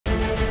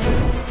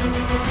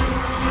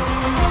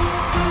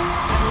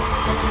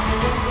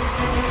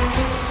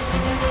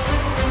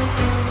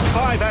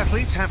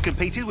athletes have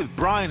competed, with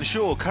Brian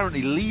Shaw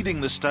currently leading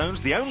the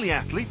stones, the only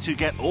athlete to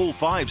get all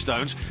 5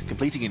 stones,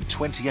 completing in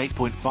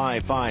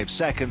 28.55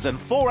 seconds, and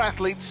 4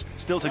 athletes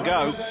still to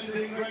go.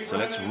 So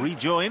let's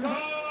rejoin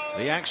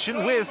the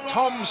action with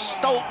Tom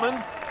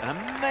Stoltman, an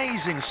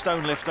amazing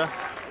stone lifter,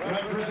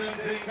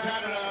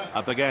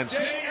 up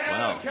against,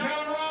 well,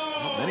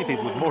 not many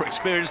people with more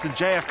experience than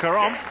JF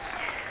Caron.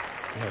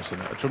 Yes,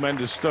 and a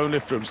tremendous stone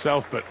lifter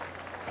himself, but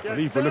I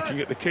believe we're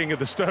looking at the king of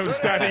the stones,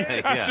 Danny.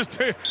 Yeah. Just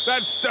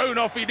that stone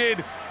off he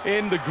did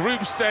in the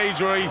group stage,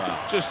 where he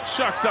just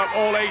chucked up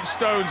all 8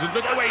 stones, and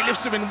look at the way he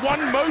lifts them in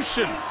one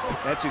motion.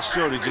 That's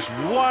extraordinary, just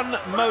one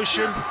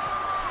motion,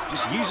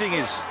 just using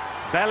his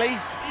belly.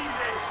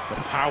 The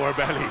power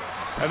belly,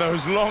 and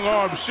those long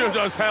arms sure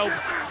does help.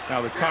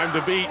 Now the time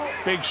to beat,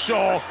 Big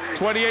Shaw,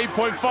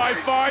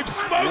 28.55,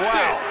 smokes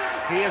it!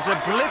 He has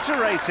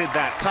obliterated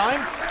that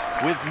time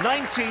with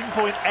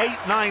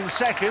 19.89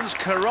 seconds.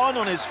 Caron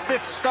on his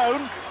 5th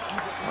stone.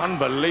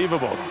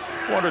 Unbelievable.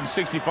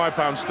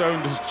 465-pound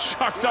stone just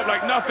chucked up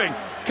like nothing.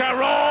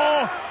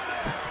 Caron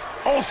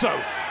also.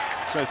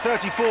 So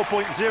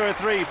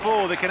 34.03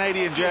 for the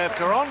Canadian JF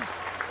Caron.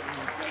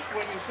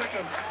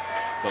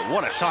 But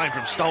what a time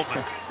from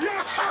Stoltman.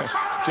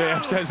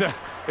 JF says that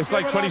it's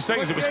like 20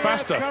 seconds, it was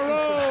faster.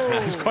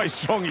 He's quite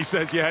strong, he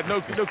says. Yeah, no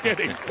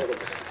kidding.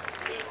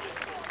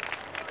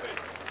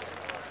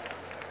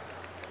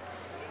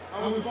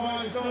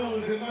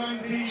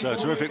 So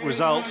terrific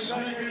results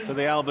for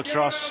the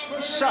Albatross.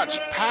 Such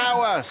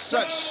power,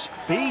 such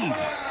speed.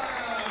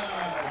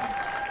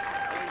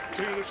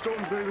 King of the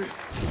Stones, baby.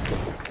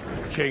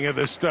 King of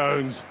the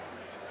Stones.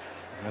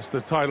 That's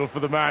the title for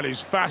the man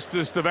who's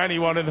fastest of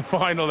anyone in the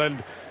final,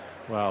 and,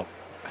 well,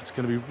 that's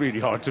going to be really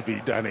hard to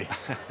beat, Danny.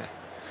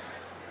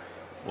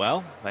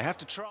 Well, they have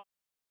to try.